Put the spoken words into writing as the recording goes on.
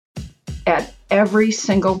at every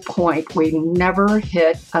single point. We never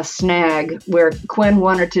hit a snag where Quinn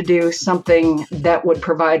wanted to do something that would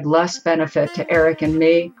provide less benefit to Eric and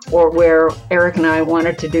me, or where Eric and I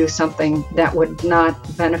wanted to do something that would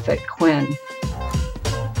not benefit Quinn.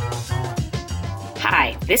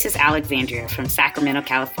 Hi, this is Alexandria from Sacramento,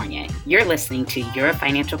 California. You're listening to You're a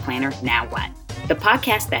Financial Planner, Now What? The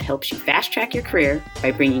podcast that helps you fast track your career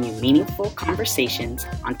by bringing you meaningful conversations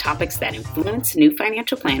on topics that influence new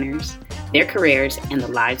financial planners, their careers, and the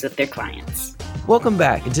lives of their clients. Welcome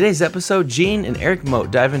back. In today's episode, Gene and Eric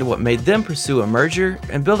Moat dive into what made them pursue a merger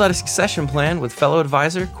and build out a succession plan with fellow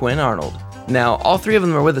advisor Quinn Arnold. Now, all three of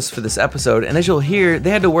them are with us for this episode, and as you'll hear, they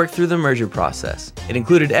had to work through the merger process. It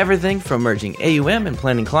included everything from merging AUM and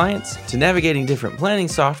planning clients to navigating different planning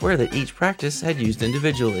software that each practice had used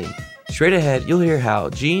individually. Straight ahead, you'll hear how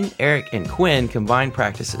Gene, Eric, and Quinn combined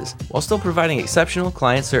practices while still providing exceptional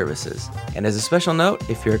client services. And as a special note,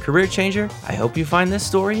 if you're a career changer, I hope you find this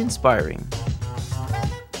story inspiring.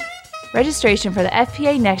 Registration for the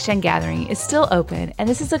FPA Next Gen Gathering is still open, and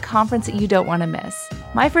this is a conference that you don't want to miss.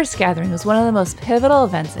 My first gathering was one of the most pivotal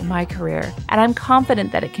events in my career, and I'm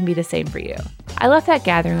confident that it can be the same for you. I left that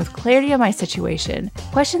gathering with clarity on my situation,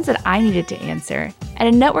 questions that I needed to answer,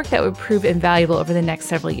 and a network that would prove invaluable over the next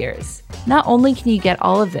several years. Not only can you get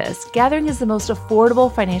all of this, Gathering is the most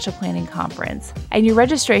affordable financial planning conference, and your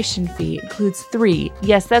registration fee includes 3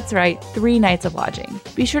 nights of lodging.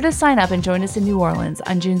 Be sure to sign up and join us in New Orleans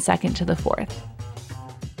on June 2nd to the 4th.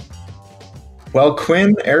 Well,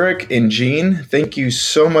 Quinn, Eric, and Gene, thank you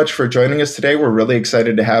so much for joining us today. We're really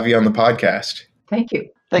excited to have you on the podcast. Thank you.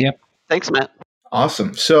 Thanks, Matt.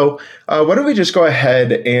 Awesome. So why don't we just go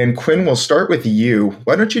ahead and Quinn, we'll start with you.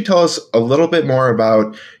 Why don't you tell us a little bit more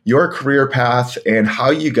about your career path and how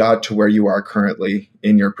you got to where you are currently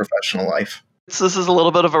in your professional life? So this is a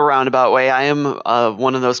little bit of a roundabout way. I am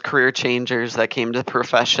one of those career changers that came to the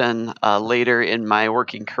profession later in my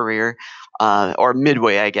working career, or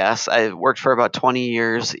midway, I guess. I worked for about 20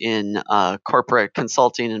 years in corporate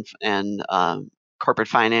consulting and corporate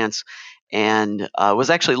finance, and was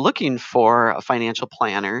actually looking for a financial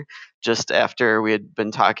planner just after we had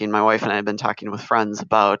been talking. My wife and I had been talking with friends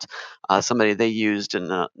about somebody they used in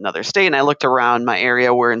another state, and I looked around my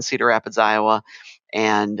area. We're in Cedar Rapids, Iowa,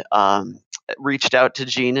 and reached out to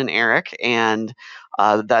Gene and Eric, and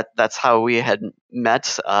that's how we had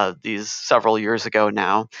met these several years ago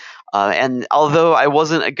now. And although I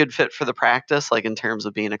wasn't a good fit for the practice, like in terms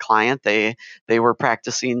of being a client, they were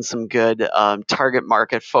practicing some good target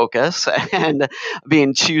market focus and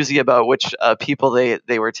being choosy about which people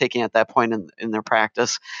they were taking at that point in their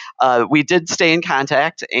practice. We did stay in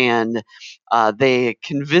contact, and they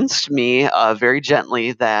convinced me very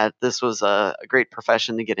gently that this was a great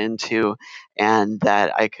profession to get into and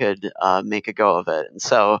that I could make a go of it. And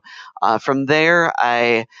so from there,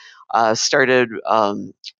 I started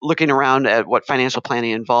looking around at what financial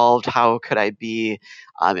planning involved. How could I be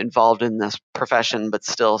involved in this profession but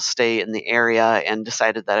still stay in the area, and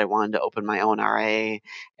decided that I wanted to open my own RIA.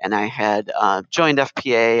 And I had joined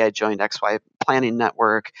FPA, I joined XY Planning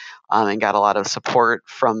Network, and got a lot of support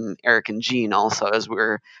from Eric and Gene also as we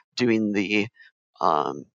were doing the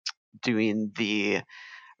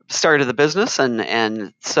start of the business.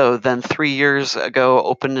 And so then 3 years ago,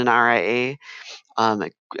 opened an RIA,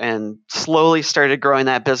 and slowly started growing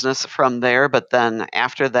that business from there. But then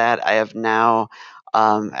after that, I have now,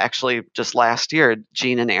 actually just last year,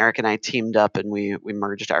 Gene and Eric and I teamed up and we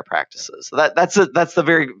merged our practices. So that's the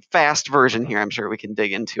very fast version here. I'm sure we can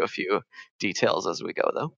dig into a few details as we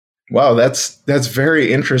go, though. Wow, that's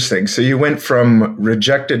very interesting. So you went from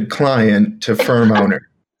rejected client to firm owner.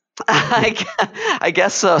 I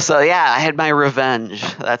guess so. So yeah, I had my revenge.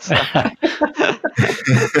 That's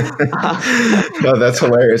No, that's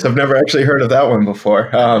hilarious. I've never actually heard of that one before.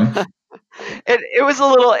 It was a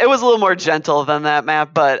little more gentle than that,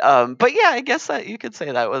 Matt. But yeah, I guess that you could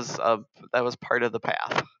say that was part of the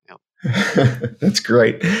path. Yep. That's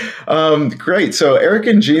great. Great. So Eric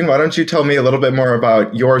and Gene, why don't you tell me a little bit more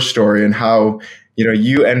about your story and how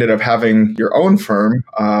you ended up having your own firm,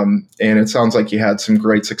 and it sounds like you had some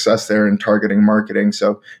great success there in targeting marketing.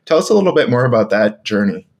 So tell us a little bit more about that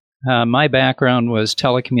journey. My background was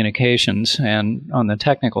telecommunications, and on the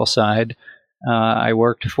technical side, I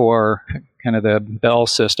worked for kind of the Bell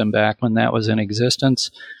system back when that was in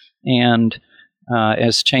existence. And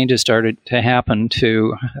as changes started to happen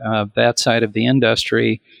to that side of the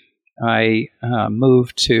industry, I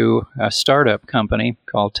moved to a startup company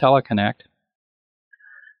called Teleconnect.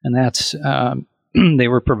 And that's, they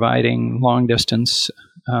were providing long distance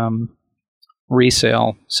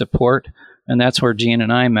resale support. And that's where Gene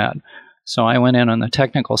and I met. So I went in on the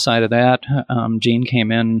technical side of that. Gene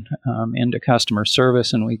came in into customer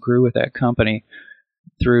service, and we grew with that company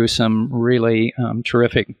through some really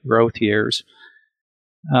terrific growth years.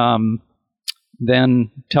 Then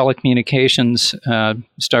telecommunications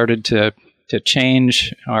started to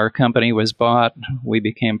change. Our company was bought. We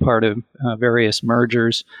became part of various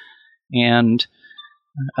mergers. And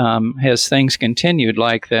as things continued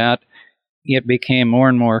like that, it became more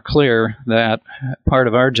and more clear that part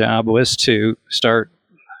of our job was to start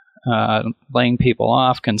laying people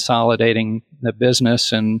off, consolidating the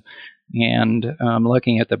business, and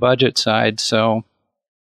looking at the budget side. So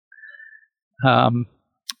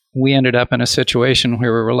we ended up in a situation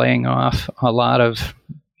where we were laying off a lot of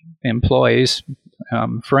employees,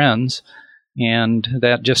 friends, and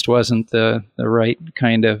that just wasn't the right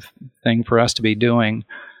kind of thing for us to be doing.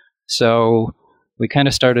 So we kind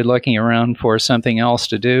of started looking around for something else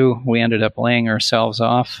to do. We ended up laying ourselves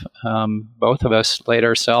off. Both of us laid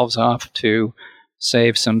ourselves off to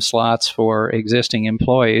save some slots for existing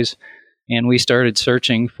employees. And we started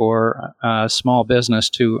searching for a small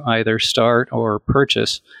business to either start or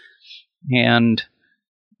purchase. And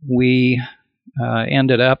we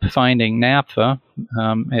ended up finding NAPFA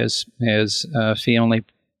as fee-only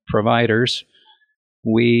providers.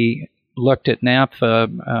 We looked at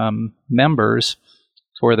NAPFA members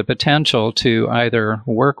for the potential to either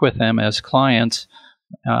work with them as clients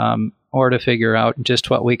or to figure out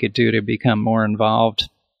just what we could do to become more involved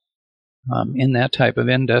in that type of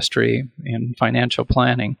industry in financial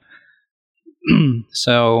planning.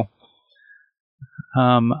 So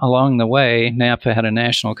along the way, NAPFA had a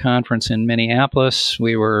national conference in Minneapolis.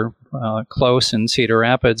 We were close in Cedar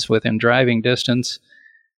Rapids within driving distance,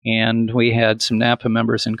 and we had some NAPFA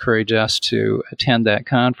members encourage us to attend that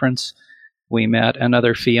conference. We met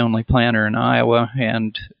another fee-only planner in Iowa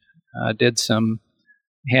and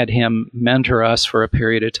had him mentor us for a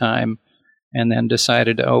period of time, and then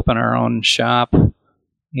decided to open our own shop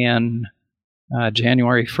in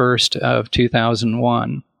January 1st of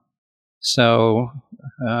 2001. So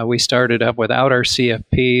we started up without our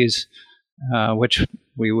CFPs, which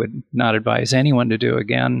we would not advise anyone to do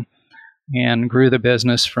again, and grew the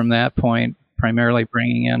business from that point, primarily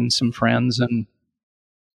bringing in some friends and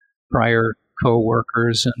prior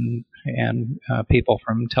co-workers and people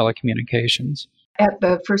from telecommunications. At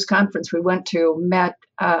the first conference we went to, met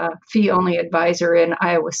a fee-only advisor in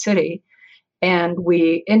Iowa City, and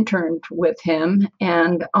we interned with him,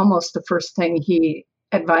 and almost the first thing he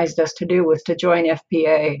advised us to do was to join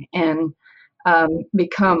FPA and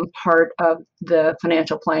become part of the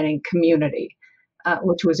financial planning community,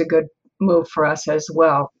 which was a good move for us as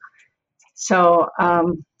well. So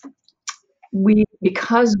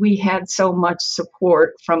because we had so much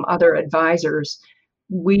support from other advisors,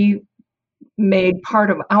 we made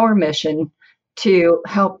part of our mission to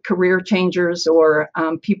help career changers or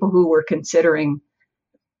people who were considering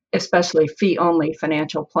especially fee-only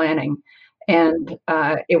financial planning. And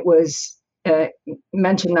it was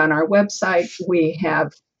mentioned on our website. We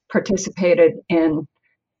have participated in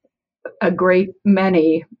a great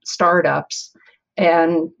many startups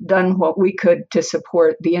and done what we could to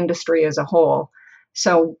support the industry as a whole.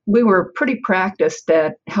 So we were pretty practiced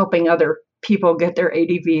at helping other people get their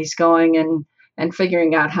ADVs going and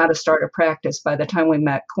figuring out how to start a practice by the time we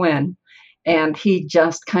met Quinn. And he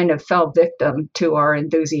just kind of fell victim to our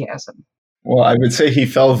enthusiasm. Well, I would say he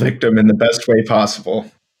fell victim in the best way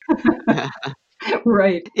possible.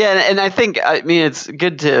 Right. Yeah, and I think, it's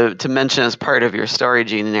good to mention as part of your story,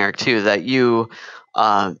 Gene and Eric, too, that you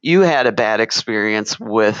had a bad experience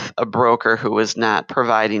with a broker who was not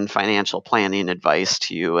providing financial planning advice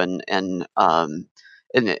to you, and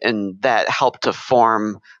that helped to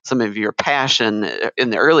form some of your passion in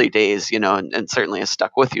the early days, and certainly has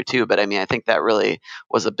stuck with you too. But I think that really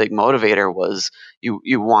was a big motivator, was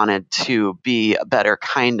you wanted to be a better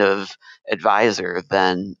kind of advisor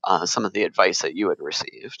than some of the advice that you had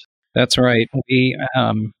received. That's right.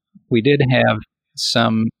 We did have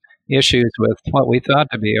some issues with what we thought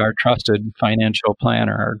to be our trusted financial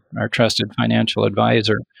planner, our trusted financial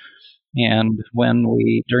advisor. And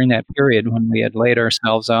during that period, when we had laid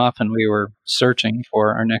ourselves off and we were searching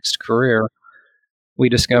for our next career, we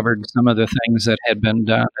discovered some of the things that had been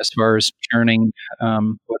done as far as churning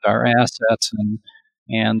with our assets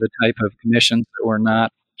and the type of commissions that were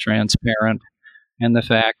not transparent, and the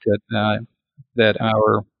fact that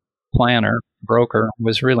our broker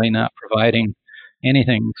was really not providing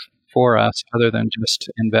anything for us other than just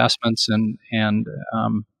investments, and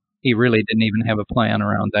he really didn't even have a plan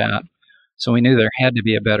around that. So we knew there had to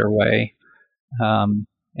be a better way.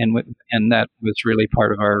 and that was really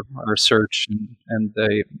part of our search and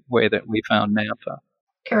the way that we found NAPA.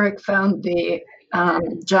 Eric found the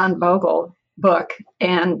John Bogle book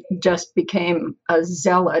and just became a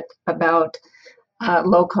zealot about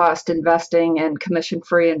low-cost investing and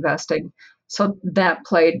commission-free investing. So that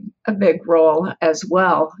played a big role as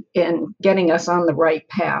well in getting us on the right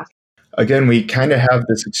path. Again, we kind of have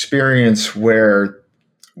this experience where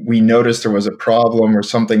we noticed there was a problem or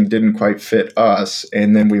something didn't quite fit us,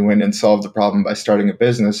 and then we went and solved the problem by starting a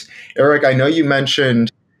business. Eric, I know you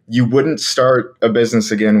mentioned you wouldn't start a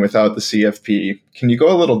business again without the CFP. Can you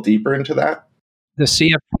go a little deeper into that? The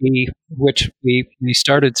CFP, which we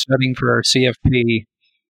started studying for our CFP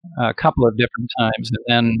a couple of different times, and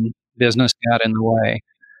then business got in the way.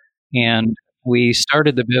 And we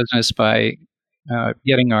started the business by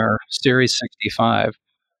getting our Series 65.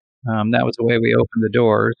 That was the way we opened the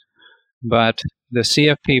doors. But the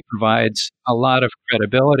CFP provides a lot of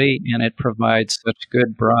credibility, and it provides such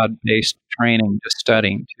good broad-based training to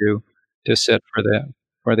studying to sit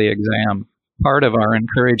for the exam. Part of our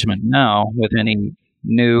encouragement now with any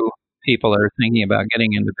new people that are thinking about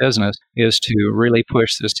getting into business is to really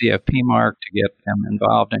push the CFP mark, to get them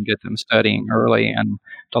involved and get them studying early, and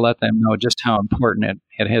to let them know just how important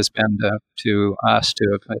it has been to us to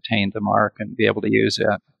have attained the mark and be able to use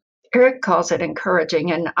it. Eric calls it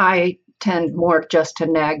encouraging, and I tend more just to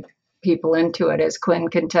nag people into it, as Quinn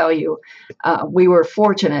can tell you. We were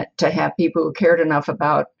fortunate to have people who cared enough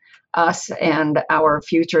about us and our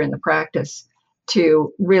future in the practice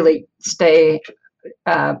to really stay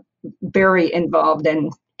very involved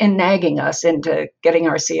in nagging us into getting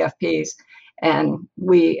our CFPs. And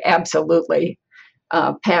we absolutely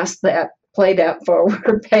passed that, play that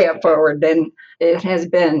forward, pay it forward. And it has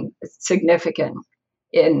been significant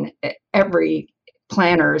in every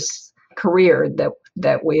planner's career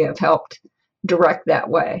that we have helped direct that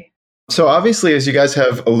way. So obviously, as you guys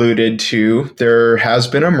have alluded to, there has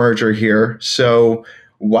been a merger here. So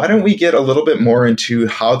why don't we get a little bit more into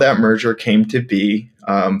how that merger came to be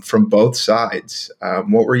from both sides?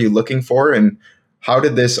 What were you looking for, and how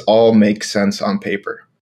did this all make sense on paper?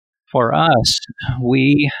 For us,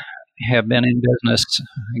 we have been in business,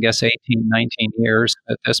 I guess, 18, 19 years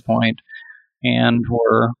at this point, and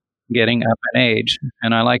we're getting up in age.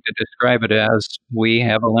 And I like to describe it as we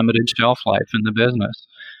have a limited shelf life in the business.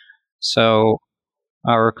 So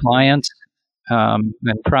our clients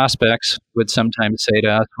and prospects would sometimes say to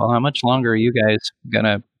us, well, how much longer are you guys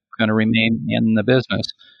gonna remain in the business?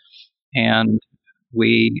 And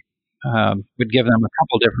we would give them a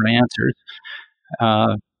couple different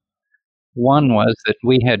answers. One was that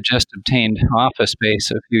we had just obtained office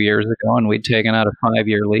space a few years ago, and we'd taken out a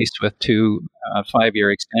 5-year lease with 2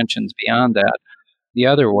 5-year extensions beyond that. The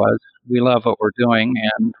other was we love what we're doing,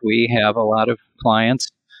 and we have a lot of clients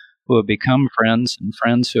who have become friends and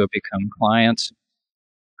friends who have become clients.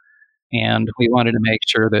 And we wanted to make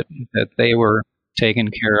sure that they were taken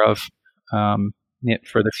care of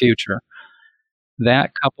for the future.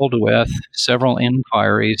 That, coupled with several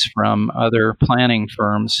inquiries from other planning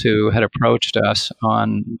firms who had approached us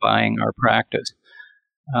on buying our practice,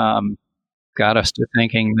 got us to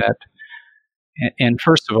thinking that, and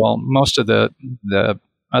first of all, most of the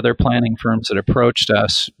other planning firms that approached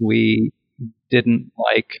us, we didn't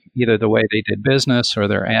like either the way they did business or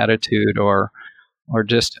their attitude or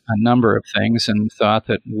just a number of things, and thought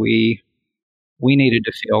that we needed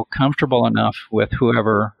to feel comfortable enough with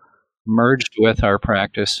whoever merged with our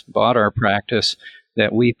practice, bought our practice,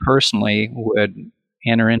 that we personally would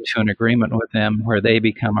enter into an agreement with them where they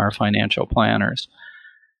become our financial planners.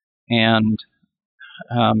 And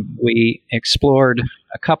we explored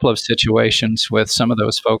a couple of situations with some of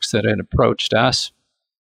those folks that had approached us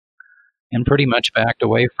and pretty much backed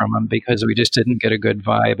away from them because we just didn't get a good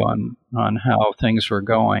vibe on how things were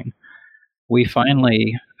going. We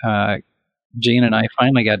finally, Jean and I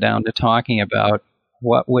finally got down to talking about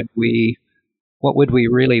what would we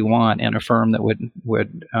really want in a firm that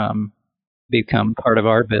would become part of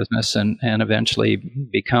our business and eventually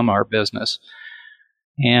become our business.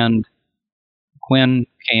 And Quinn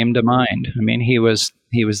came to mind. I mean, he was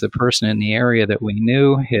the person in the area that we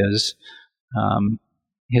knew.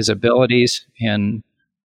 His abilities in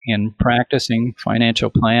practicing financial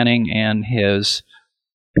planning and his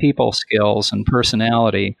people skills and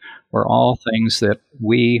personality were all things that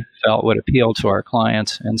we felt would appeal to our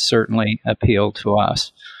clients and certainly appeal to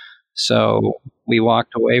us. So we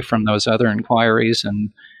walked away from those other inquiries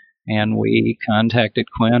and we contacted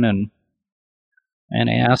Quinn and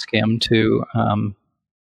asked him to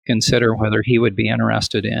consider whether he would be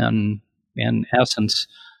interested in essence,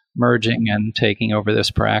 merging and taking over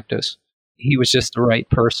this practice. he was just the right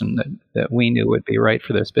person that we knew would be right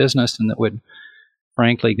for this business and that would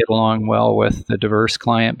frankly get along well with the diverse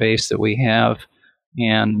client base that we have.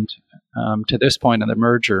 And to this point in the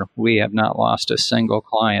merger, we have not lost a single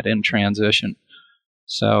client in transition.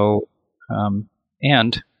 So,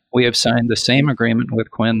 and we have signed the same agreement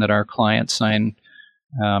with Quinn that our clients signed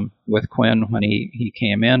with Quinn when he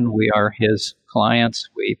came in. We are his clients.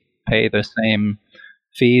 We pay the same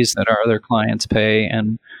fees that our other clients pay,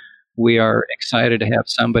 and we are excited to have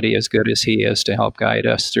somebody as good as he is to help guide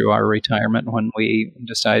us through our retirement when we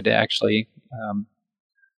decide to actually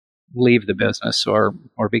leave the business or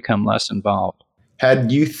become less involved.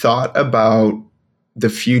 Had you thought about the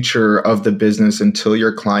future of the business until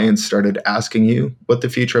your clients started asking you what the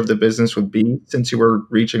future of the business would be since you were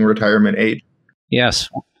reaching retirement age? Yes,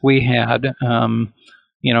 we had.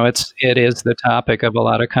 It is the topic of a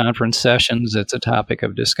lot of conference sessions. It's a topic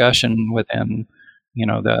of discussion within,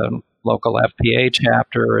 the local FPA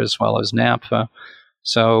chapter as well as NAPFA.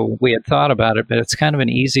 So we had thought about it, but it's kind of an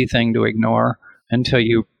easy thing to ignore until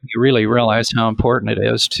you really realize how important it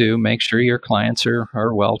is to make sure your clients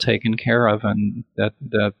are well taken care of, and that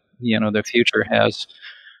the future has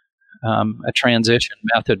a transition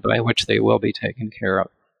method by which they will be taken care of.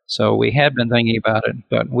 So we had been thinking about it,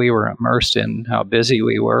 but we were immersed in how busy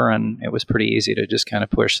we were, and it was pretty easy to just kind of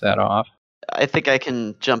push that off. I think I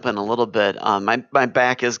can jump in a little bit. My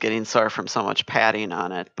back is getting sore from so much patting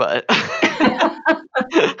on it, but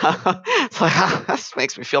it's like, this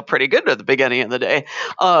makes me feel pretty good at the beginning of the day.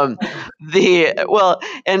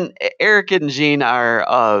 And Eric and Jean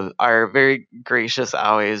are very gracious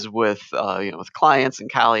always with with clients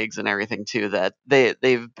and colleagues and everything too, that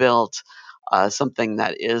they've built something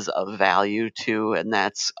that is of value to, and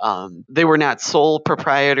that's they were not sole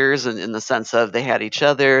proprietors in the sense of they had each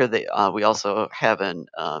other. We also have an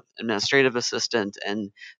administrative assistant,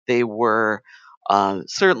 and they were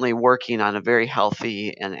certainly working on a very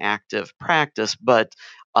healthy and active practice, but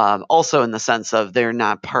also in the sense of they're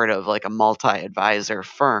not part of like a multi-advisor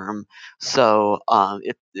firm. So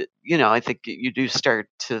I think you do start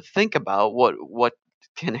to think about what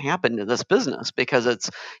can happen to this business, because it's,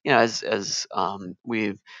 as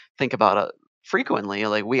we think about it frequently,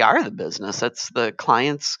 like we are the business. It's the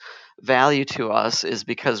client's value to us is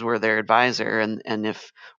because we're their advisor, and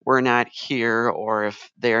if we're not here or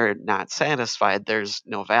if they're not satisfied, there's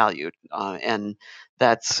no value. And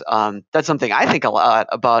that's something I think a lot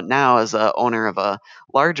about now as a owner of a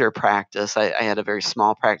larger practice. I had a very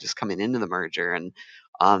small practice coming into the merger, and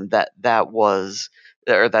that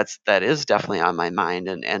is definitely on my mind,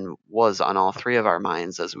 and was on all three of our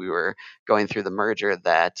minds as we were going through the merger,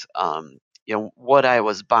 that what I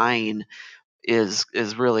was buying is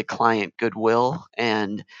really client goodwill,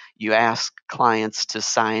 and you ask clients to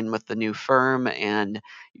sign with the new firm, and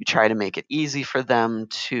you try to make it easy for them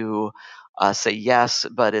to say yes,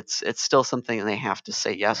 but it's still something they have to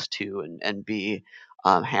say yes to and be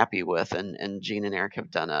happy with. And Jean and Eric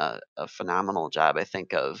have done a phenomenal job, I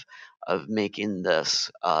think, of making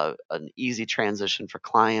this an easy transition for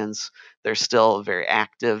clients. They're still very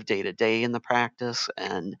active day to day in the practice,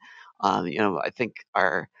 and I think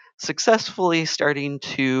are successfully starting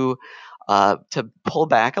to pull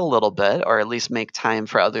back a little bit, or at least make time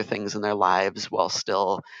for other things in their lives while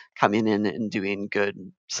still coming in and doing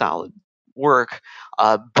good, solid work.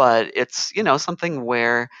 But it's something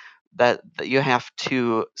where that you have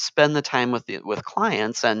to spend the time with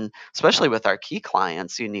clients, and especially with our key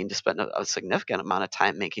clients, you need to spend a significant amount of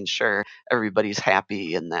time making sure everybody's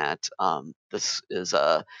happy, and that this is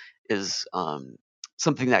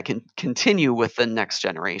something that can continue with the next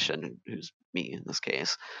generation, who's me in this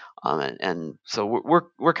case. And so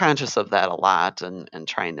we're conscious of that a lot, and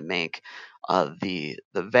trying to make the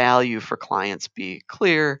value for clients be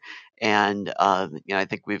clear. And I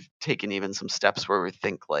think we've taken even some steps where we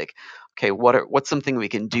think like, okay, what's something we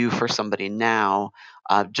can do for somebody now,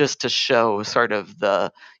 just to show sort of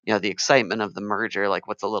the the excitement of the merger. Like,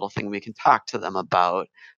 what's a little thing we can talk to them about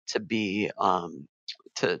to be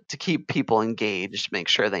to keep people engaged, make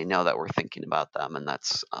sure they know that we're thinking about them, and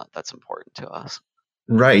that's important to us.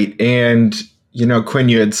 Right. And Quinn,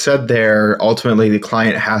 you had said there, ultimately the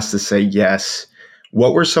client has to say yes.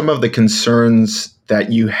 What were some of the concerns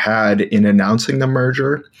that you had in announcing the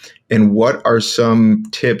merger? And what are some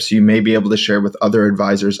tips you may be able to share with other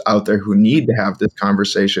advisors out there who need to have this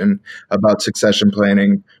conversation about succession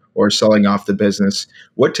planning or selling off the business?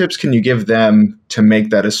 What tips can you give them to make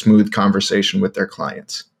that a smooth conversation with their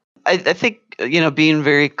clients? I think being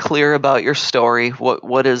very clear about your story.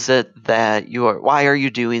 What is it that you are? Why are you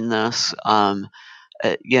doing this?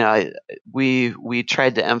 we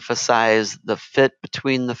tried to emphasize the fit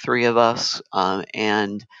between the three of us,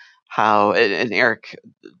 and how, and Eric,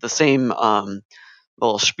 the same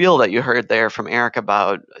little spiel that you heard there from Eric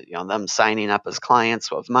about them signing up as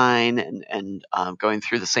clients of mine, and going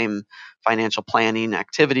through the same financial planning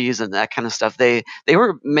activities and that kind of stuff. They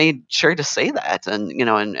were made sure to say that, and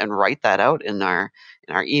and write that out in our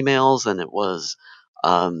emails, and it was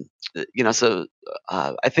so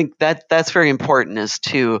I think that's very important, is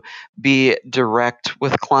to be direct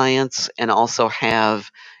with clients and also have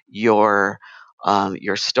your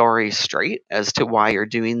story straight as to why you're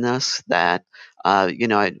doing this. That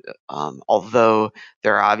although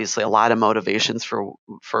there are obviously a lot of motivations for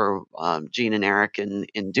Gene and Eric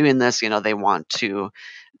in doing this, they want to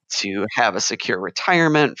have a secure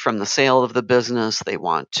retirement from the sale of the business. They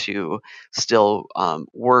want to still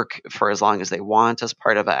work for as long as they want as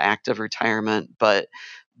part of an active retirement, but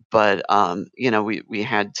we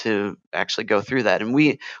had to actually go through that, and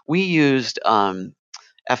we used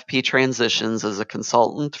FP Transitions as a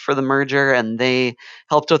consultant for the merger, and they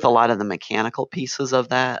helped with a lot of the mechanical pieces of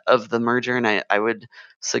the merger. And I would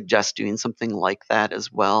suggest doing something like that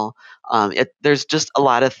as well. There's just a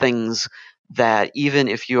lot of things that, even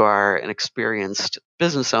if you are an experienced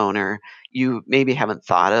business owner, you maybe haven't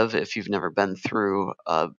thought of if you've never been through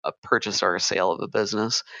a purchase or a sale of a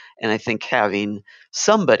business. And I think having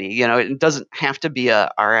somebody, it doesn't have to be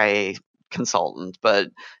a RIA consultant, but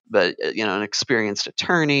an experienced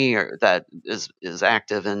attorney, or that is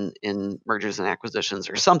active in mergers and acquisitions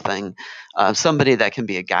or something, somebody that can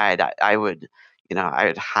be a guide. I would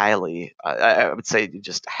highly, I would say you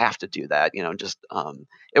just have to do that.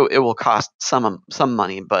 It will cost some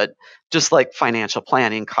money, but just like financial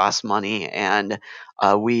planning costs money, and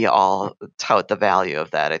we all tout the value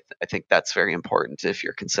of that. I think that's very important if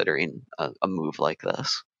you're considering a move like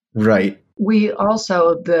this. Right. We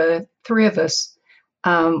also, the three of us,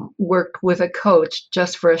 worked with a coach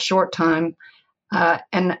just for a short time.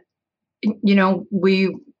 And,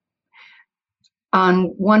 we, on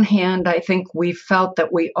one hand, I think we felt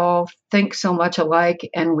that we all think so much alike,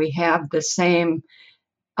 and we have the same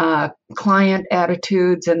client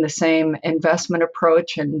attitudes and the same investment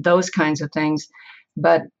approach and those kinds of things.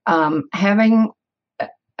 But having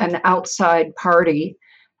an outside party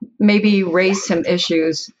maybe raise some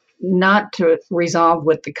issues, not to resolve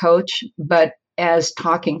with the coach, but as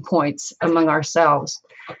talking points among ourselves.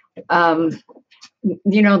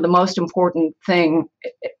 The most important thing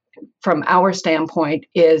from our standpoint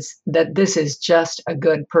is that this is just a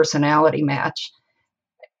good personality match.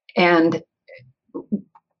 And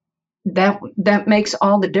that makes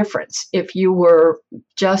all the difference. If you were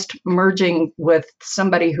just merging with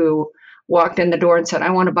somebody who walked in the door and said,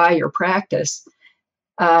 "I want to buy your practice,"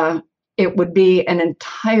 it would be an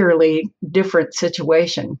entirely different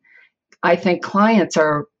situation. I think clients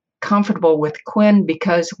are comfortable with Quinn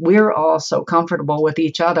because we're all so comfortable with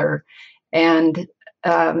each other. And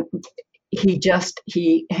he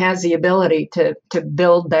has the ability to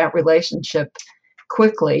build that relationship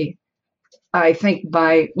quickly. I think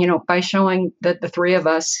by showing that the three of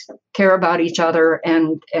us care about each other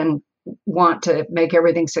and want to make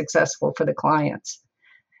everything successful for the clients.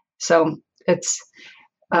 So it's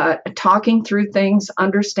talking through things,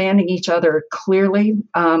 understanding each other clearly,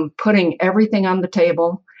 putting everything on the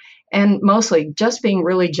table, and mostly just being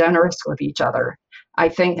really generous with each other. I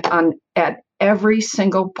think at every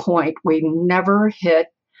single point, we never hit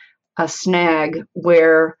a snag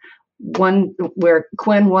where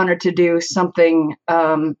Quinn wanted to do something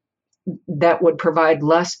that would provide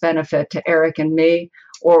less benefit to Eric and me,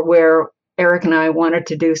 or where Eric and I wanted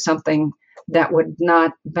to do something that would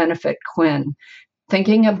not benefit Quinn.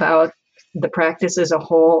 Thinking about the practice as a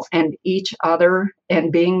whole and each other, and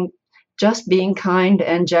being kind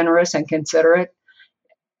and generous and considerate,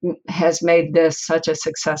 has made this such a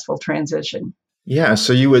successful transition. Yeah.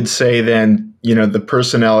 So you would say then, the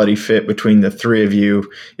personality fit between the three of you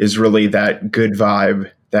is really that good vibe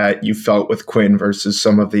that you felt with Quinn versus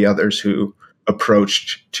some of the others who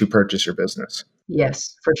approached to purchase your business.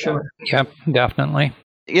 Yes, for sure. Yep, definitely.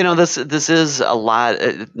 This is a lot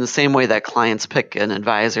in the same way that clients pick an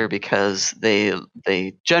advisor because they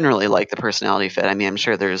generally like the personality fit. I mean, I'm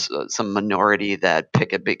sure there's some minority that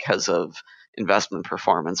pick it because of investment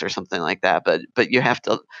performance or something like that, but you have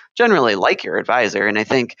to generally like your advisor, and I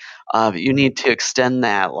think you need to extend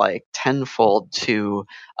that like tenfold to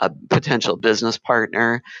a potential business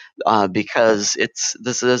partner, because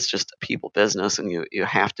this is just a people business, and you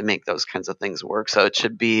have to make those kinds of things work. So it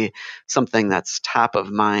should be something that's top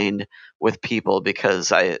of mind with people,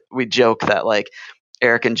 because we joke that like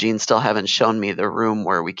Eric and Jean still haven't shown me the room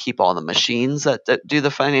where we keep all the machines that do the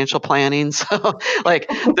financial planning. So like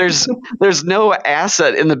there's no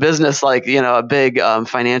asset in the business like, a big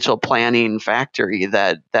financial planning factory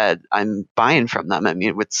that I'm buying from them. I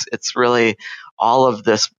mean, it's really all of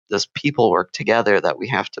this people work together that we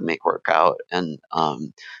have to make work out. And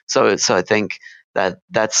so I think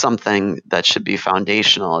that's something that should be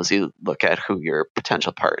foundational as you look at who your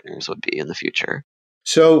potential partners would be in the future.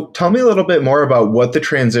 So tell me a little bit more about what the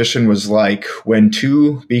transition was like when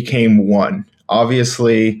two became one.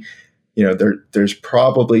 Obviously, there's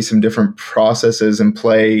probably some different processes in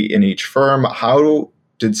play in each firm. How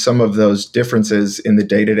did some of those differences in the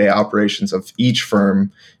day-to-day operations of each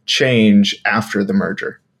firm change after the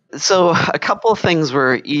merger? So a couple of things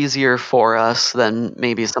were easier for us than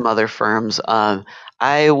maybe some other firms.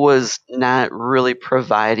 I was not really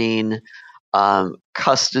providing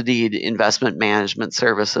custodied investment management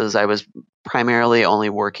services. I was primarily only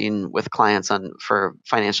working with clients for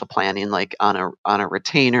financial planning, like on a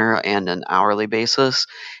retainer and an hourly basis.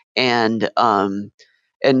 And Jean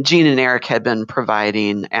and Eric had been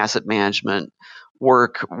providing asset management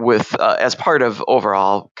work with as part of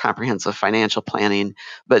overall comprehensive financial planning,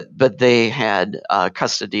 but they had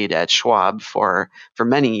custodied at Schwab for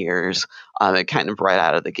many years, kind of right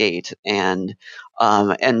out of the gate, and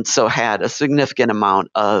so had a significant amount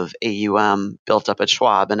of AUM built up at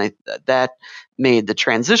Schwab, and that made the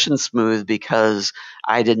transition smooth because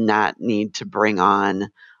I did not need to bring on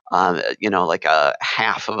like a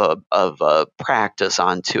half of a practice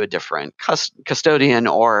onto a different custodian,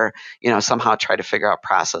 or somehow try to figure out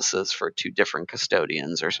processes for two different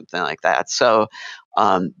custodians or something like that. So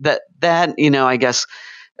that I guess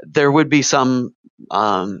there would be some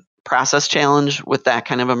process challenge with that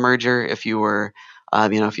kind of a merger if you were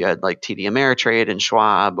if you had like TD Ameritrade and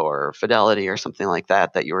Schwab or Fidelity or something like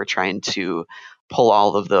that you were trying to pull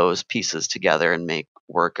all of those pieces together and make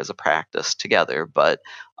work as a practice together. But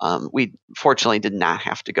we fortunately did not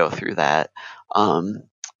have to go through that.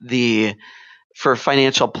 For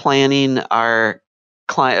financial planning, our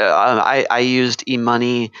client, I used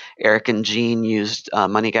eMoney. Eric and Jean used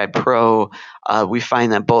MoneyGuide Pro. We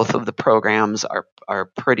find that both of the programs are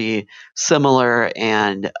pretty similar,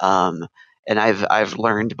 and I've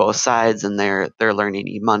learned both sides, and they're learning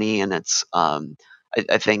eMoney, and it's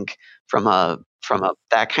I think from a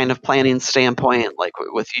that kind of planning standpoint, like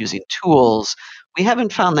with using tools, we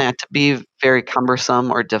haven't found that to be very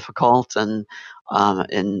cumbersome or difficult, and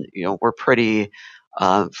we're pretty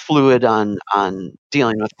fluid on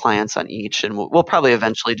dealing with clients on each, and we'll probably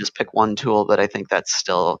eventually just pick one tool, but I think that's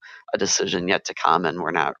still a decision yet to come, and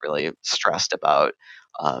we're not really stressed about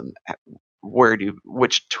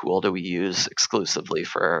which tool do we use exclusively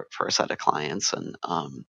for a set of clients. And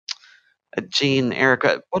Jean,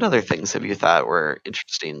 Erica, what other things have you thought were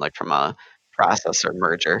interesting, like from a process or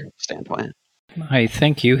merger standpoint? I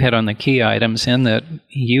think you hit on the key items in that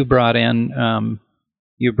you brought in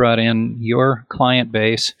your client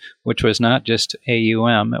base, which was not just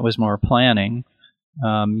AUM, it was more planning.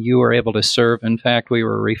 You were able to serve. In fact, we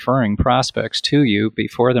were referring prospects to you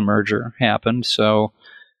before the merger happened. So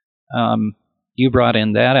you brought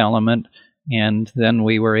in that element, and then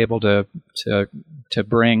we were able to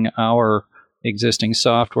bring our existing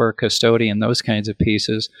software, custodian, those kinds of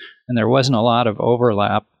pieces, and there wasn't a lot of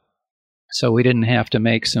overlap, so we didn't have to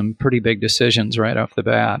make some pretty big decisions right off the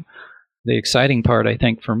bat. The exciting part, I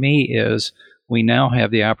think, for me is we now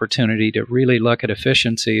have the opportunity to really look at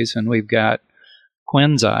efficiencies, and we've got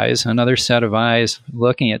Quinn's eyes, another set of eyes,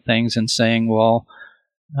 looking at things and saying, well,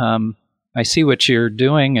 I see what you're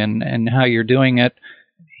doing and how you're doing it.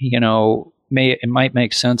 It might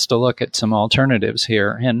make sense to look at some alternatives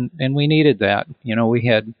here. And we needed that. We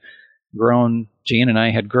had grown, Jean and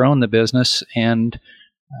I had grown the business, and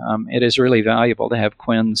it is really valuable to have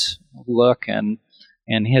Quinn's look and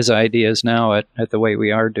his ideas now at the way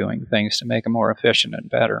we are doing things to make them more efficient and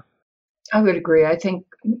better. I would agree. I think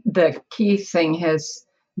the key thing has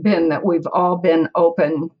been that we've all been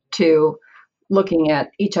open to looking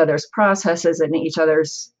at each other's processes and each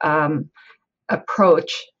other's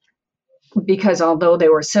approach, because although they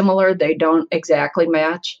were similar, they don't exactly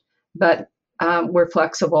match, but we're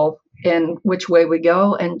flexible in which way we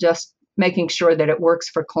go and just making sure that it works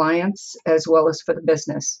for clients as well as for the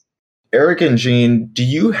business. Eric and Jean, do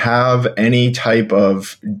you have any type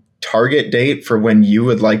of target date for when you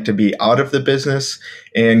would like to be out of the business?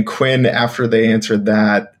 And Quinn, after they answered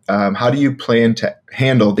that, how do you plan to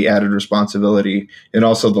handle the added responsibility and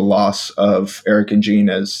also the loss of Eric and Jean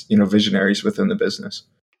as visionaries within the business?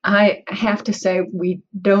 I have to say we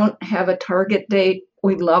don't have a target date.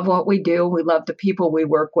 We love what we do. We love the people we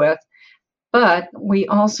work with. But we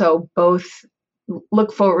also both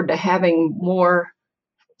look forward to having more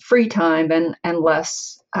free time and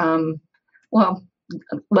less, well,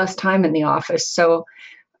 less time in the office. So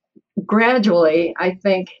gradually, I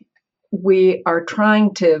think we are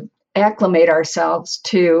trying to acclimate ourselves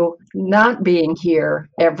to not being here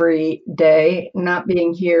every day, not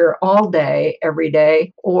being here all day every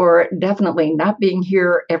day, or definitely not being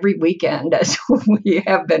here every weekend as we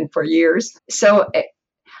have been for years. So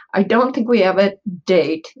I don't think we have a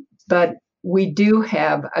date, but we do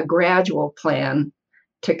have a gradual plan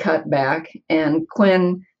to cut back. And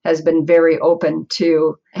Quinn has been very open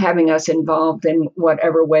to having us involved in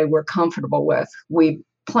whatever way we're comfortable with. We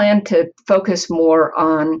plan to focus more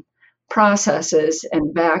on processes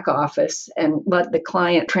and back office and let the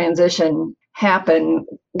client transition happen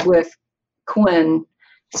with Quinn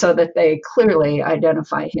so that they clearly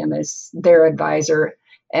identify him as their advisor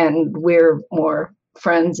and we're more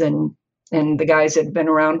friends and the guys that have been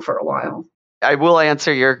around for a while. I will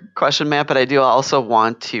answer your question, Matt, but I do also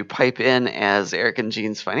want to pipe in as Eric and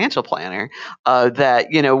Jean's financial planner that,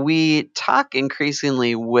 we talk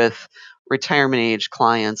increasingly with retirement age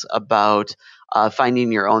clients about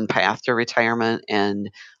finding your own path to retirement, and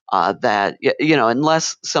that,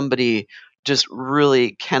 unless somebody just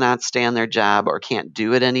really cannot stand their job or can't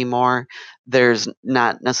do it anymore, there's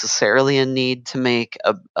not necessarily a need to make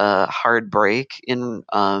a hard break in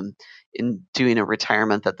doing a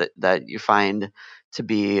retirement that you find to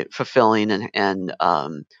be fulfilling and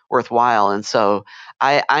worthwhile. And so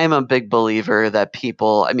I'm a big believer that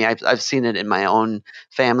people, I mean, I've seen it in my own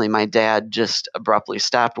family. My dad just abruptly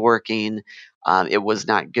stopped working. It was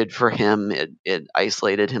not good for him. It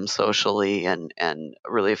isolated him socially and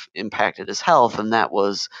really impacted his health. And that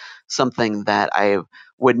was something that I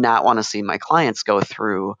would not want to see my clients go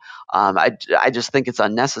through. I just think it's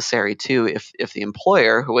unnecessary too. If the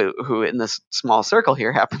employer, who in this small circle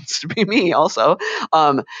here happens to be me also,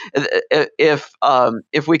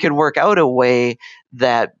 if we can work out a way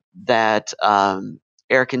that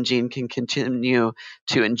Eric and Jean can continue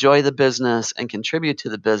to enjoy the business and contribute to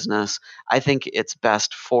the business, I think it's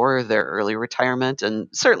best for their early retirement. And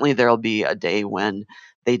certainly there'll be a day when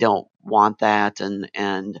they don't want that, and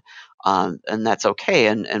that's okay,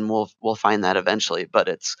 and we'll find that eventually. But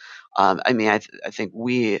it's, I think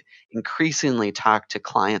we increasingly talk to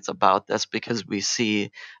clients about this because we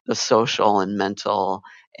see the social and mental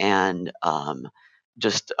and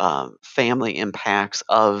just family impacts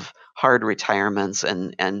of hard retirements,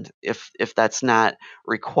 and if that's not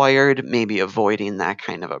required, maybe avoiding that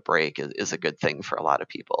kind of a break is a good thing for a lot of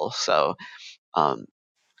people. So um,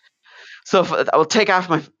 I will take off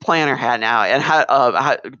my planner hat now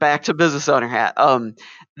and back to business owner hat.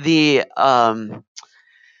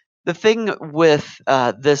 The thing with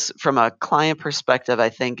this from a client perspective, I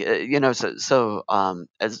think,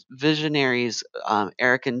 as visionaries,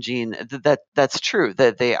 Eric and Jean, that's true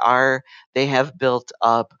that they have built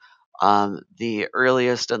up the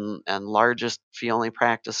earliest and largest fee only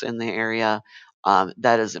practice in the area.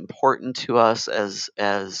 That is important to us as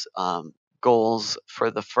goals for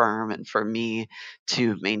the firm and for me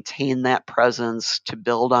to maintain that presence, to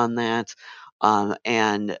build on that.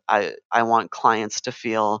 And I want clients to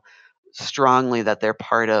feel strongly that they're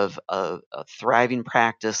part of a thriving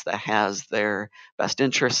practice that has their best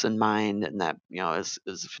interests in mind, and that is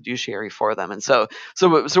a fiduciary for them. And so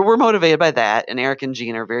we're motivated by that, and Eric and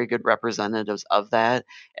Jean are very good representatives of that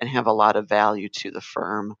and have a lot of value to the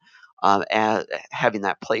firm, as having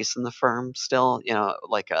that place in the firm still,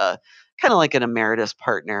 like a kind of like an emeritus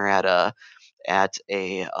partner at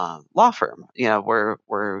a law firm,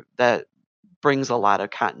 where that brings a lot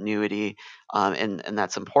of continuity, and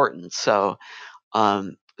that's important. So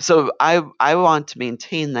I want to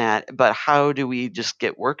maintain that, but how do we just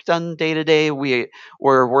get work done day to day?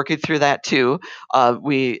 We're working through that too.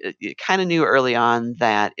 We kind of knew early on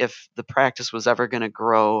that if the practice was ever going to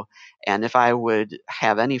grow, and if I would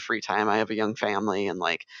have any free time, I have a young family, and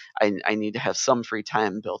like I need to have some free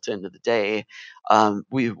time built into the day.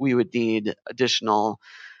 We would need additional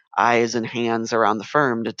eyes and hands around the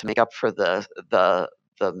firm to make up for the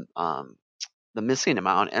missing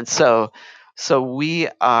amount. And so we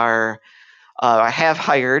are. I have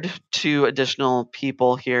hired 2 additional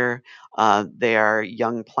people here. They are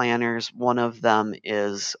young planners. One of them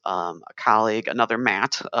is a colleague, another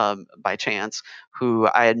Matt, by chance, who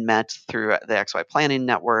I had met through the XY Planning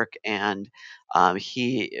Network, and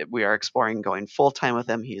we are exploring going full time with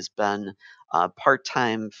him. He's been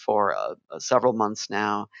part-time for several months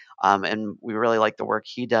now, and we really like the work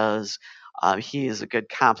he does. He is a good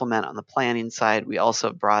complement on the planning side. We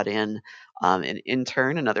also brought in an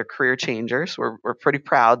intern, another career changer. So we're pretty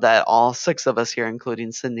proud that all 6 of us here,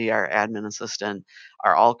 including Cindy, our admin assistant,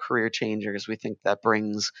 are all career changers. We think that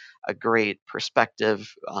brings a great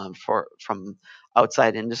perspective from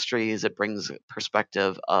outside industries. It brings a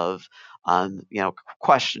perspective of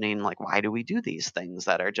questioning, like, why do we do these things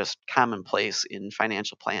that are just commonplace in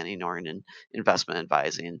financial planning or in investment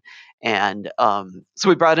advising. And so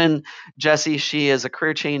we brought in Jessie. She is a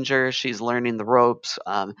career changer. She's learning the ropes.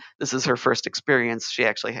 This is her first experience. She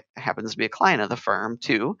actually happens to be a client of the firm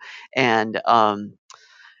too. And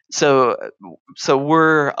so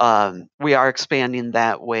we are expanding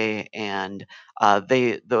that way, and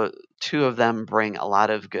the 2 of them bring a lot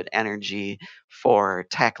of good energy for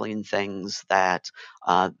tackling things that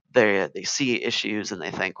they see issues and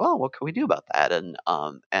they think, well, what can we do about that,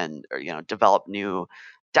 and develop new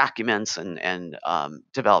documents and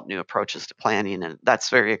develop new approaches to planning, and that's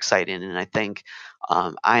very exciting. And I think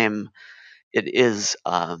it is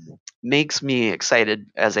makes me excited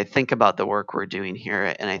as I think about the work we're doing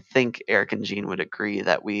here. And I think Eric and Jean would agree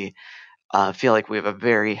that we feel like we have a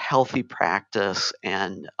very healthy practice,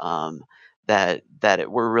 and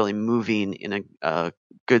we're really moving in a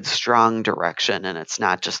good, strong direction. And it's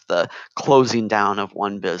not just the closing down of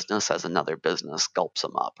one business as another business gulps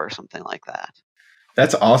them up or something like that.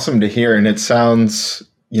 That's awesome to hear. And it sounds,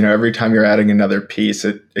 every time you're adding another piece,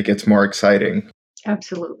 it gets more exciting.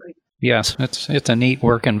 Absolutely. Yes, it's a neat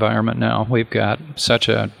work environment now. We've got such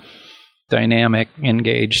a dynamic,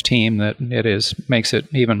 engaged team that makes it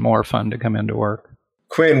even more fun to come into work.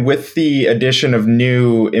 Quinn, with the addition of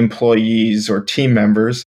new employees or team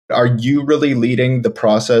members, are you really leading the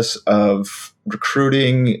process of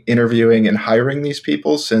recruiting, interviewing, and hiring these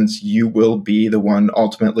people, since you will be the one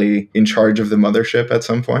ultimately in charge of the mothership at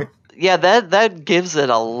some point? Yeah, that gives it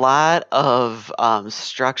a lot of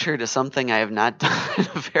structure to something I have not done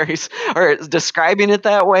or describing it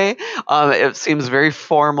that way. It seems very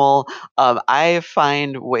formal. I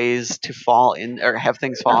find ways to fall in or have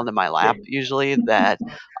things fall into my lap usually and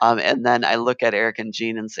then I look at Eric and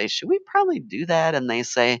Jean and say, should we probably do that? And they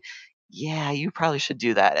say, yeah, you probably should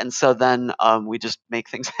do that. And so then we just make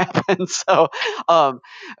things happen. So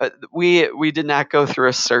we did not go through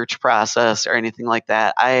a search process or anything like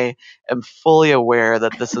that. I am fully aware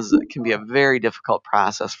that can be a very difficult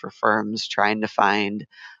process for firms trying to find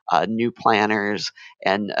new planners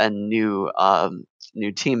and new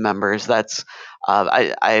team members. That's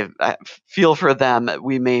I feel for them.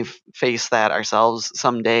 We may face that ourselves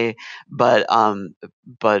someday, but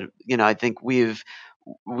I think we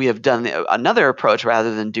have done another approach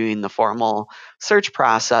rather than doing the formal search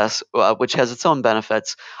process, which has its own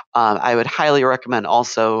benefits. I would highly recommend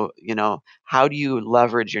also, how do you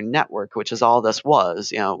leverage your network, which is all this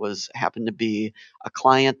was. It happened to be a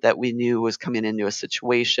client that we knew was coming into a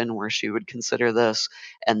situation where she would consider this,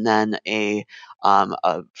 and then a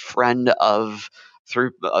friend of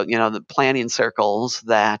through the planning circles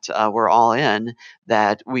that we're all in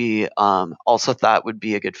that we also thought would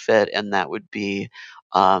be a good fit, and that would be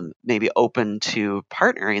maybe open to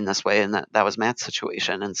partnering this way, and that was Matt's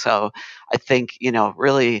situation. And so I think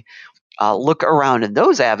really look around in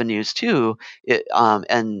those avenues too.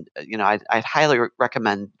 I'd highly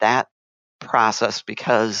recommend that process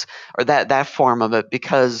or that form of it,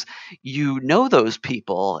 because those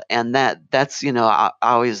people, and that's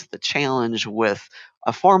always the challenge with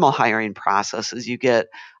a formal hiring process is you get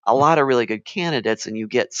a lot of really good candidates and you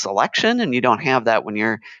get selection, and you don't have that when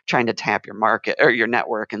you're trying to tap your market or your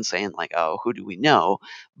network and saying like, oh, who do we know?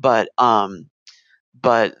 But then,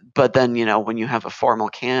 when you have a formal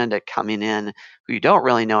candidate coming in who you don't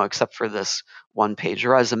really know except for this one-page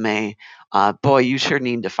resume, boy, you sure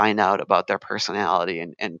need to find out about their personality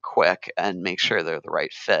and quick, and make sure they're the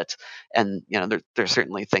right fit. And there's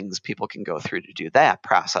certainly things people can go through to do that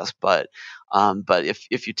process, but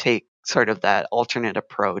if you take sort of that alternate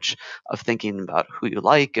approach of thinking about who you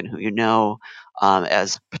like and who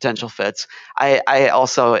as potential fits, I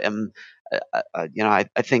also am. I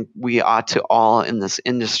think we ought to all in this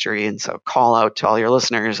industry, and so call out to all your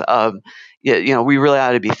listeners. We really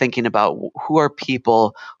ought to be thinking about who are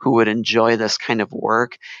people who would enjoy this kind of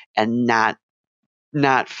work, and not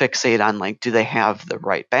fixate on like, do they have the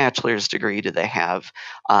right bachelor's degree? Do they have,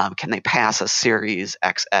 can they pass a series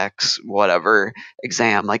XX whatever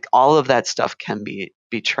exam? Like all of that stuff can be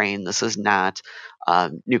be trained. This is not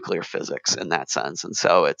nuclear physics in that sense. And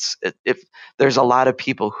so if there's a lot of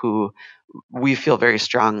people who we feel very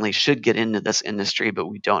strongly should get into this industry, but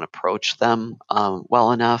we don't approach them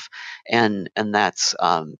well enough. And that's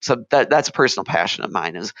that's a personal passion of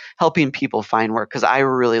mine, is helping people find work, because I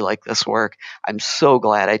really like this work. I'm so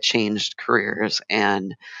glad I changed careers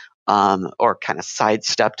and or kind of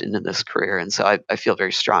sidestepped into this career. And so I feel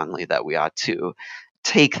very strongly that we ought to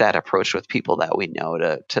take that approach with people that we know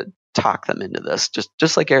to talk them into this,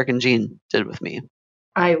 just like Eric and Jean did with me.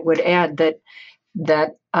 I would add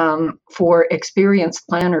that for experienced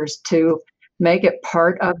planners to make it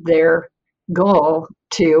part of their goal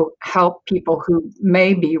to help people who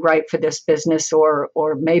may be right for this business or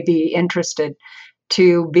may be interested,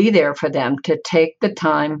 to be there for them, to take the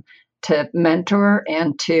time to mentor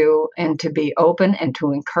and to be open and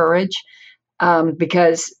to encourage,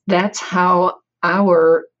 because that's how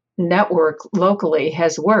our network locally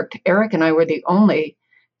has worked. Eric and I were the only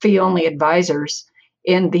fee-only advisors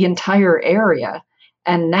in the entire area.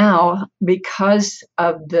 And now, because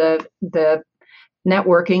of the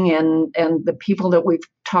networking and the people that we've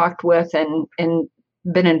talked with and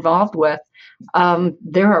been involved with,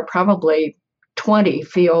 there are probably 20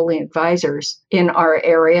 fee-only advisors in our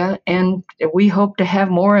area, and we hope to have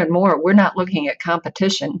more and more. We're not looking at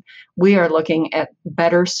competition. We are looking at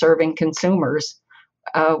better serving consumers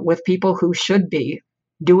with people who should be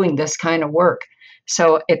doing this kind of work.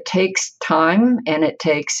 So it takes time and it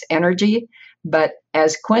takes energy. But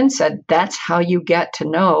as Quinn said, that's how you get to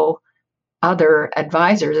know other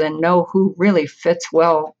advisors and know who really fits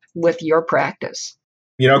well with your practice.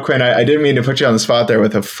 Quinn, I didn't mean to put you on the spot there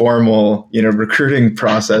with a formal, recruiting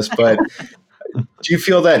process, but do you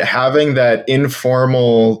feel that having that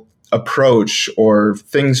informal approach or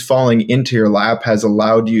things falling into your lap has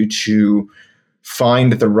allowed you to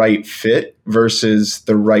find the right fit versus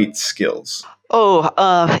the right skills?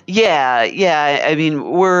 Yeah. I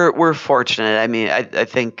mean, we're fortunate. I mean, I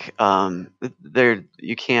think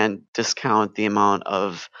you can't discount the amount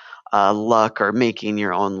of luck or making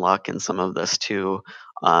your own luck in some of this too.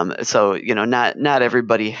 So not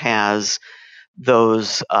everybody has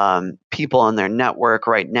those people in their network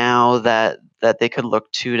right now that they could look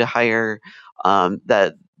to hire. But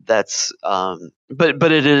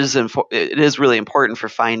it is really important for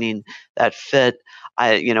finding that fit.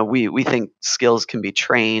 We think skills can be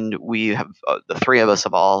trained. We have the three of us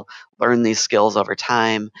have all learned these skills over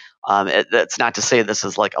time. That's not to say this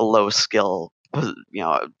is like a low skill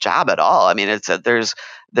job at all. I mean,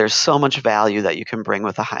 there's so much value that you can bring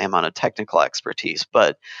with a high amount of technical expertise.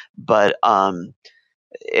 But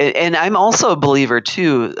and I'm also a believer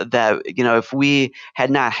too that if we had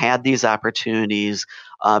not had these opportunities,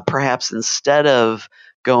 perhaps instead of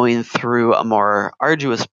going through a more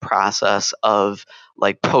arduous process of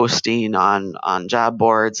like posting on job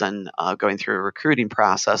boards and going through a recruiting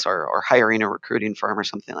process or hiring a recruiting firm or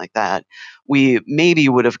something like that, we maybe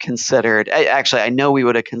would have considered, I know we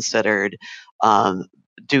would have considered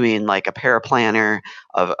doing like a paraplanner,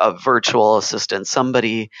 a virtual assistant,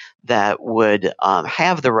 somebody that would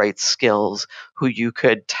have the right skills, who you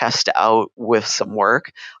could test out with some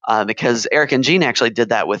work. Because Eric and Jean actually did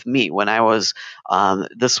that with me when I was,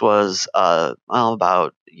 this was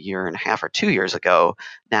about a year and a half or 2 years ago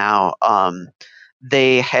now.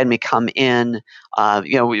 They had me come in,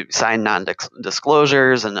 we signed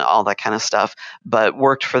non-disclosures and all that kind of stuff, but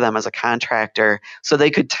worked for them as a contractor so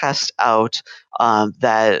they could test out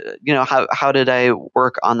that, how did I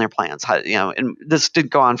work on their plans? And this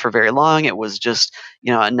didn't go on for very long. It was just,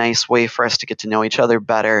 a nice way for us to get to know each other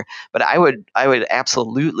better. But I would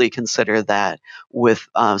absolutely consider that with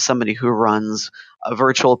somebody who runs a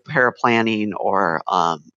virtual paraplanning or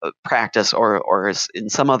practice or is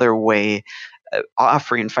in some other way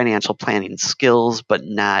offering financial planning skills, but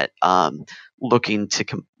not looking to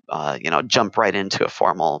jump right into a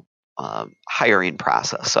formal hiring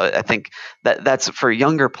process. So I think that's for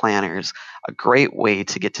younger planners a great way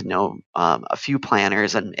to get to know a few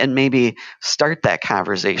planners and maybe start that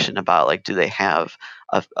conversation about like, do they have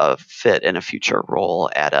a fit in a future role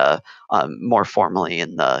at a more formally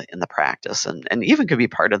in the practice, and even could be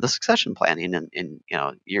part of the succession planning in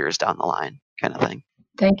years down the line kind of thing.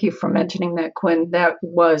 Thank you for mentioning that, Quinn. That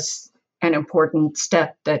was an important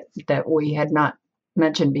step that we had not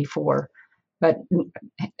mentioned before. But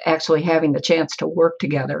actually having the chance to work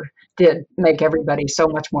together did make everybody so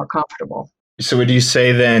much more comfortable. So would you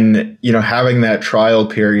say then, having that trial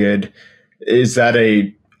period, is that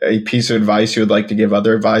a a piece of advice you would like to give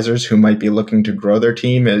other advisors who might be looking to grow their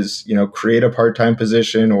team is, create a part-time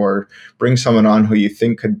position or bring someone on who you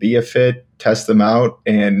think could be a fit, test them out,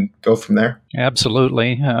 and go from there?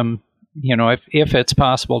 Absolutely. If it's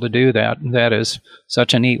possible to do that, that is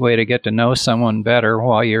such a neat way to get to know someone better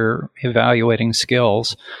while you're evaluating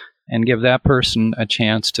skills, and give that person a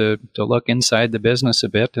chance to look inside the business a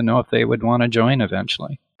bit to know if they would want to join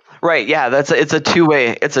eventually. Right. Yeah. It's a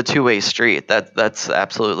two-way street. That's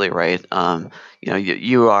absolutely right.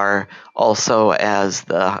 You are also, as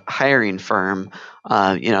the hiring firm,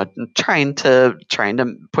 trying to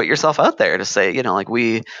put yourself out there to say, like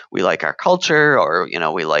we like our culture, or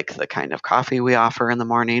we like the kind of coffee we offer in the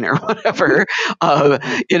morning, or whatever.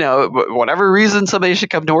 Whatever reason somebody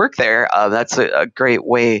should come to work there. That's a great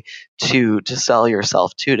way to sell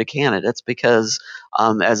yourself to candidates, because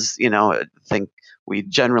as I think we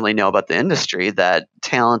generally know about the industry, that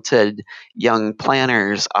talented young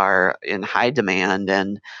planners are in high demand,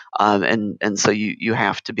 and so you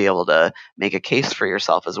have to be able to make a case for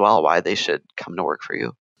yourself as well why they should come to work for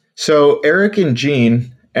you. So, Eric and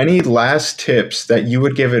Jean, any last tips that you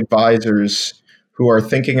would give advisors who are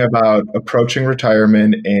thinking about approaching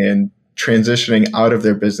retirement and transitioning out of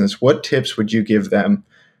their business? What tips would you give them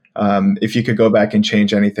if you could go back and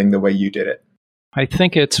change anything the way you did it? I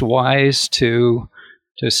think it's wise to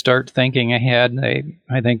start thinking ahead.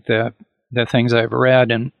 I think the things I've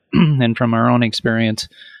read and and from our own experience,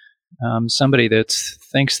 somebody that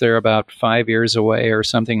thinks they're about 5 years away or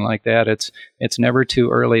something like that, it's never too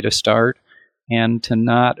early to start, and to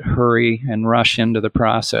not hurry and rush into the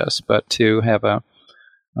process, but to have a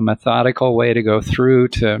methodical way to go through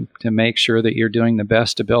to make sure that you're doing the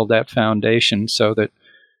best to build that foundation, so that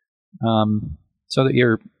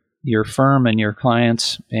your firm and your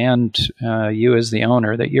clients and you as the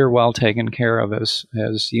owner, that you're well taken care of as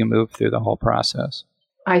you move through the whole process.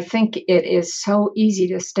 I think it is so easy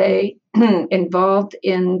to stay involved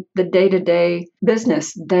in the day-to-day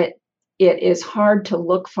business that it is hard to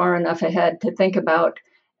look far enough ahead to think about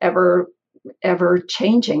ever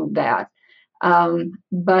changing that.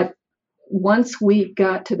 But once we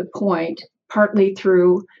got to the point, partly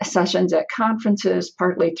through sessions at conferences,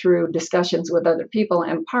 partly through discussions with other people,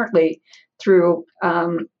 and partly through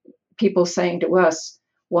people saying to us,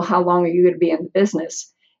 well, how long are you going to be in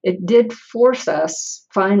business? It did force us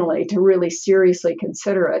finally to really seriously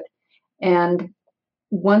consider it. And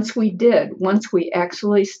once we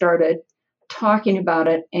actually started talking about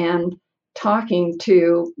it and talking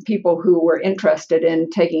to people who were interested in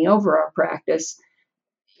taking over our practice,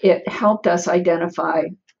 it helped us identify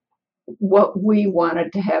what we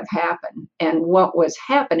wanted to have happen. And what was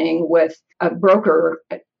happening with a broker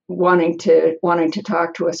wanting to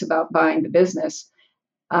talk to us about buying the business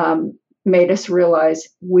made us realize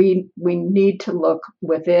we need to look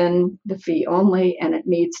within the fee only, and it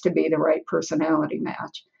needs to be the right personality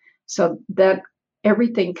match. So that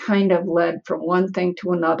everything kind of led from one thing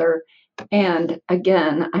to another. And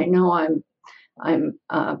again, I know I'm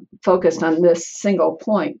focused on this single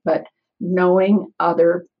point, but knowing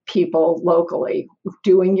other people locally,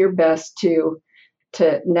 doing your best to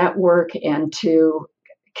network and to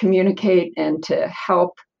communicate and to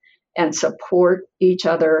help and support each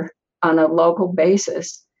other on a local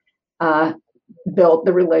basis, built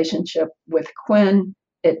the relationship with Quinn.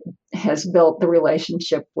 It has built the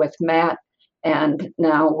relationship with Matt, and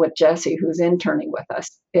now with Jesse, who's interning with us.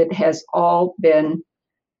 It has all been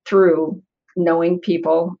through knowing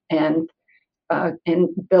people and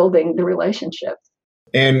building the relationship.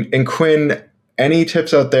 And Quinn, any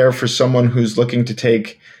tips out there for someone who's looking to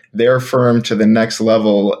take their firm to the next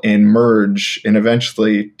level and merge and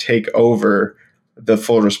eventually take over the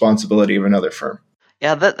full responsibility of another firm?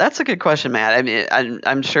 Yeah, that's a good question, Matt. I mean,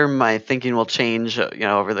 I'm sure my thinking will change,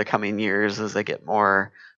 over the coming years as I get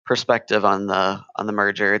more perspective on the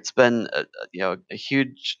merger. It's been a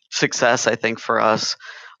huge success, I think, for us.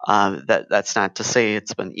 That's not to say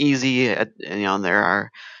it's been easy. And there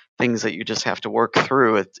are things that you just have to work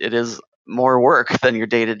through. It is more work than your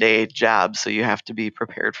day-to-day job, so you have to be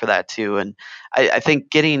prepared for that too. And I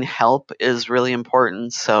think getting help is really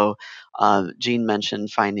important. So Jean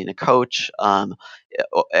mentioned finding a coach,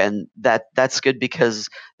 and that's good, because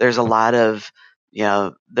there's a lot of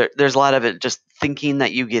there's a lot of it just thinking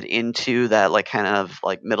that you get into that, like kind of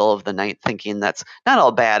like middle of the night thinking. That's not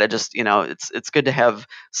all bad. It just it's good to have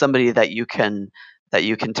somebody that you can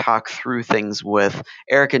talk through things with.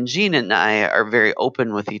 Eric and Jean and I are very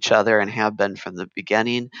open with each other and have been from the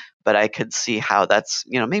beginning. but I could see how that's,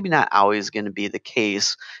 maybe not always going to be the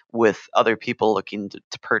case with other people looking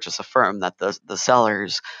to purchase a firm, that the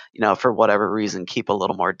sellers, for whatever reason, keep a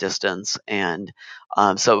little more distance. And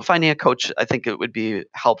so finding a coach, I think it would be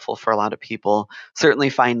helpful for a lot of people. Certainly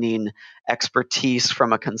finding expertise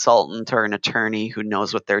from a consultant or an attorney who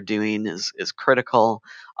knows what they're doing is critical,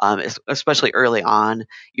 especially early on.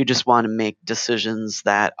 You just want to make decisions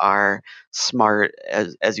that are smart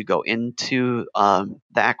as you go into the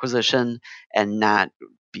acquisition, and not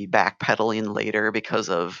be backpedaling later because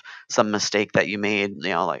of some mistake that you made,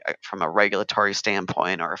 like from a regulatory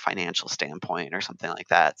standpoint or a financial standpoint or something like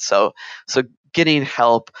that. So getting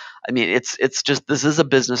help, I mean, it's just, this is a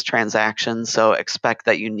business transaction, so expect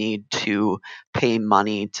that you need to pay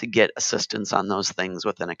money to get assistance on those things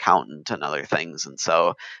with an accountant and other things. And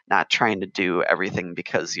so not trying to do everything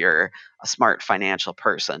because you're a smart financial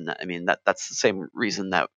person. I mean, that's the same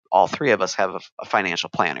reason that all three of us have a financial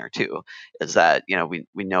planner too, is that,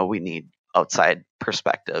 we know we need outside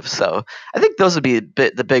perspective. So I think those would be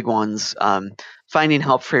the big ones. Finding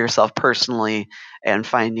help for yourself personally, and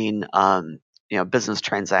finding business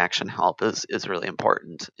transaction help is really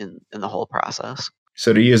important in the whole process.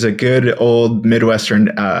 So to use a good old Midwestern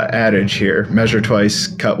adage here, measure twice,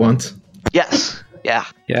 cut once. Yes. Yeah.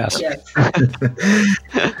 Yes.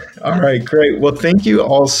 All right, great. Well, thank you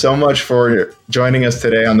all so much for joining us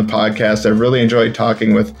today on the podcast. I really enjoyed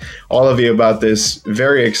talking with all of you about this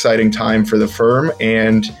very exciting time for the firm,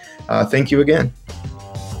 and thank you again.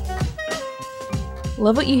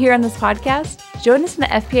 Love what you hear on this podcast? Join us in the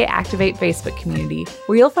FPA Activate Facebook community,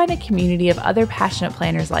 where you'll find a community of other passionate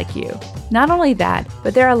planners like you. Not only that,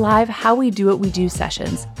 but there are live How We Do What We Do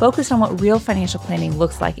sessions focused on what real financial planning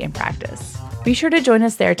looks like in practice. Be sure to join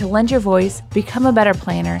us there to lend your voice, become a better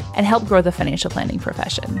planner, and help grow the financial planning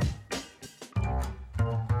profession.